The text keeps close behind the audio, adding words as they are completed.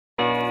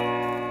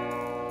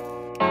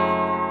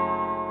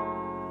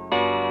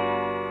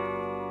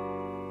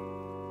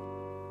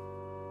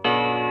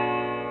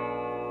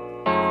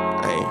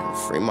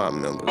Free my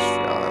members,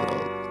 y'all know.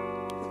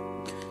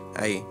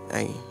 Hey,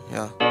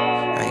 yeah,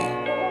 hey.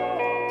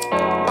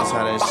 That's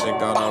how that shit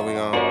go, though. We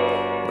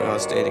gon'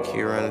 stay to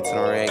keep running to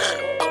the race.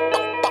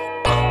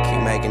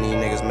 Keep making these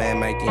niggas mad,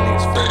 make these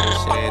niggas feel this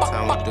shit. Every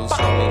time we do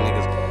something,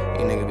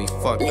 these niggas be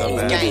fucked up.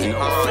 Hey,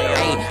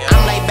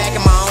 I'm laid back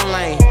in my own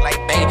lane.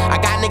 Hey,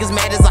 I got niggas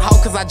mad as a hoe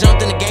cause I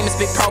jumped in the game and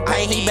spit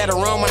propane. He better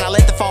run when I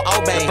let the 4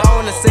 obey. The bro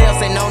in the cell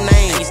say no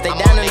name. Stay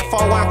down in the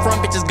 4 where I'm from,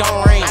 bitches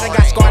gon' rain. I done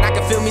got scarred, I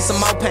can feel me some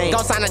more pain.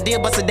 Go sign a deal,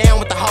 bust it down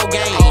with the whole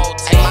game.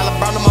 Hey, my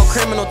LeBron, no more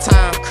criminal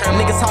time.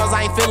 Niggas hoes,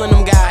 I ain't feeling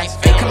them guys.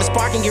 They come and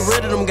spark and get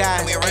rid of them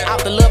guys.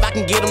 Out the love, I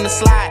can get them to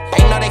slide.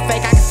 Ain't know they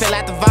fake, I can feel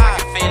out the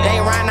vibe. They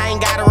ain't riding, I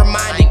ain't gotta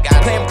remind it.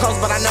 Play them close,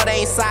 but I know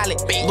they ain't solid.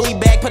 Louis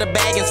bag, put a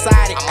bag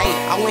inside it. Ayy,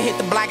 I went hit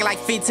the block at like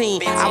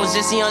 15. I was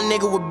just a young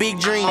nigga with big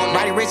dreams.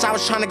 Body rich, I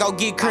was tryna go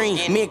get cream.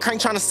 Me and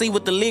Crank tryna see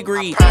what the league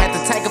read. Had to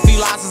take a few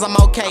losses, I'm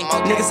okay.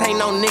 Niggas ain't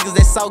no niggas,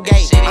 that's so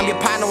gay. I'm your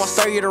partner, won't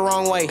stir you the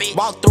wrong way.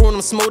 Walk through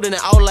them smoother than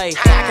Olay.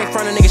 I can't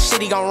front a nigga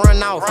shit, he gon'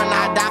 run off.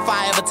 I die if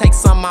I ever take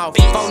something off.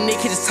 Before Nick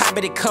hit his top,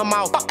 it come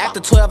out. After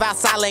 12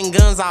 outside, letting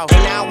guns off.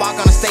 And now I walk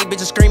on the stage,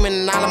 bitches screaming,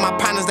 and all of my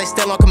partners, they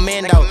still on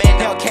commando.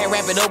 Hellcat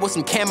wrap it up with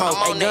some camo.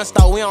 Hey, gun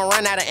store, we don't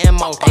run out of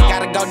ammo. They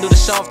gotta go do the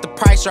show if the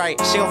price right.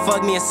 She gon'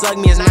 fuck me and suck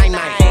me, it's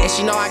night-night. And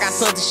she know I got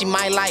something she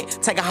might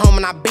like. Take her home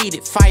and I beat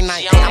it, fight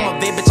night. Hey, I'm a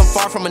big bitch, I'm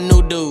far from a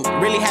new dude.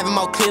 Really having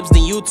more clips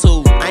than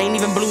YouTube. I ain't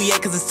even blue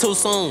yet cause it's too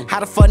soon. How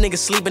the fuck niggas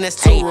sleeping, that's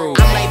too rude.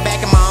 I'm laid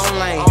back in my own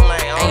lane.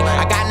 Ay,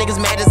 I got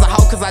niggas mad as a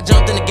hoe cause I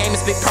jumped in the game and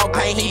spit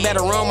propane. He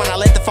better run when I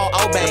let the 4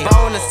 obey. The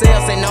bro in the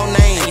cell say no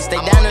name. Stay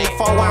down in the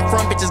 4 where I'm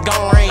from, bitches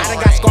gon' rain. I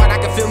done got scarred, I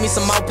can feel me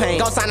some more pain.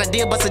 Go sign a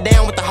deal, bust it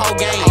down with the whole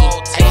game.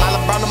 Ay, my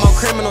LeBron, no more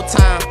criminal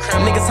time.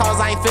 Niggas hoes,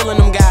 I ain't feeling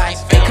them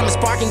guys. They come and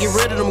spark and get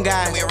rid of them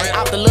guys.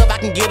 Out the love, I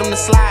can get them to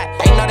slide.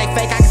 Ain't know they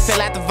fake, I can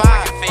feel out the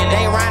vibe.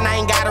 They ain't riding, I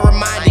ain't gotta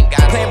remind it.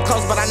 Play them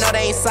close, but I know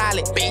they ain't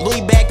solid.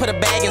 Louis bag, put a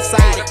bag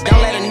inside it.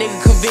 Don't let a nigga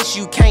convince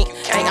you can't.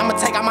 Ay, I'ma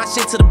take all my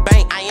shit to the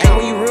bank. Ay,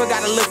 when you real,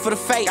 gotta look for the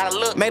fake.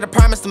 Made a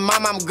promise to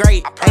mama I'm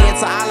great. Ay, and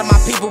to all of my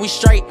people, we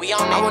straight.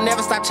 I will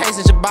never stop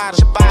chasing your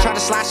bottle. Try to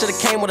slide, should've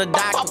came with a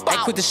doctor.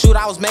 Ay, quit the shoot,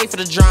 I was made for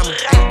the drama.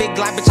 Ay, big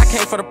Glock, bitch, I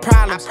came for the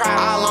problems.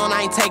 All alone,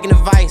 I ain't taking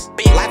advice.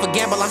 Life a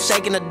gamble, I'm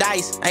shaking the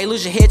dice. Ay,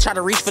 lose your head, try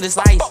to reach for this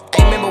ice.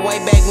 Ay, remember way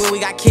back when we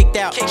got kicked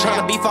out.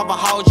 Tryna beef up a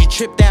hoes, you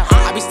tripped out.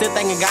 I be still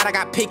thinking God, I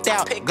got picked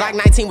out. Glock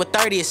 19 with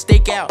 30, it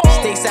stick out.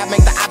 Sticks out,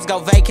 make the ops go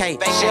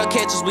vacate. Shell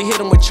catchers, we hit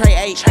them with tray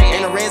 8.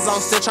 In the red zone,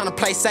 still tryna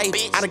play safe.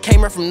 I done came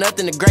here from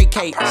nothing to great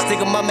cake. Stick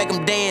them up, make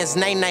them dance,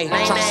 nay-nay.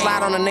 Tryna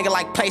slide on a nigga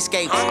like play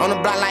skates. On the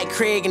block like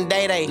Craig and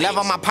Day-Day. Love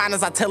all my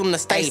partners, I tell them to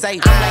stay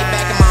safe. I'm laid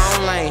back in my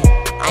own lane.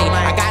 Ay,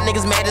 I got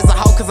niggas mad as a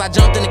hoe cause I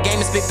jumped in the game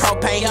and spit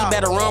propane. He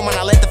better run when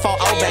I let the 4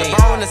 obey. The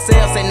bro in the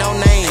cell say no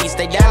name.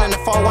 Stay down in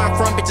the 4 where I'm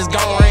from, bitches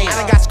gon' rain. I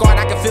done got scarred,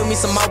 I can feel me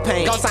some more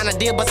pain. Go sign a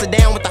deal, bust it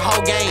down with the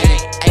whole game.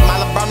 Ay, my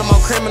LeBron, no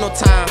more criminal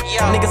time.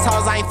 Niggas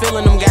hoes, I ain't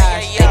feeling them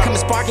guys. They come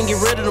and spark and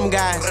get rid of them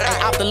guys. Ay,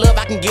 out the love,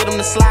 I can get them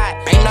to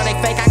slide. Ain't know they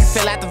fake, I can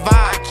feel out the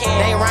vibe.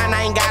 They ain't riding,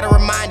 I ain't gotta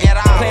remind it.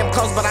 Play them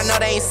close, but I know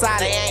they ain't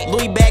solid.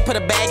 Louis bag, put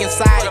a bag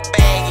inside it. Put a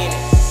bag in it.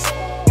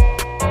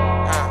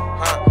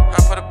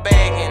 Put a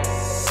bag in it.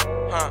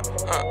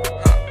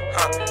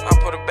 I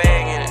put a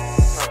bag in it.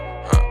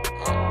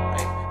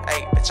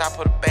 Hey, bitch, I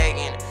put a bag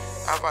in it.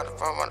 I brought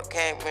the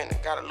came in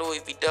it. Got a Louis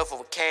V duffel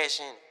with cash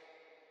in it.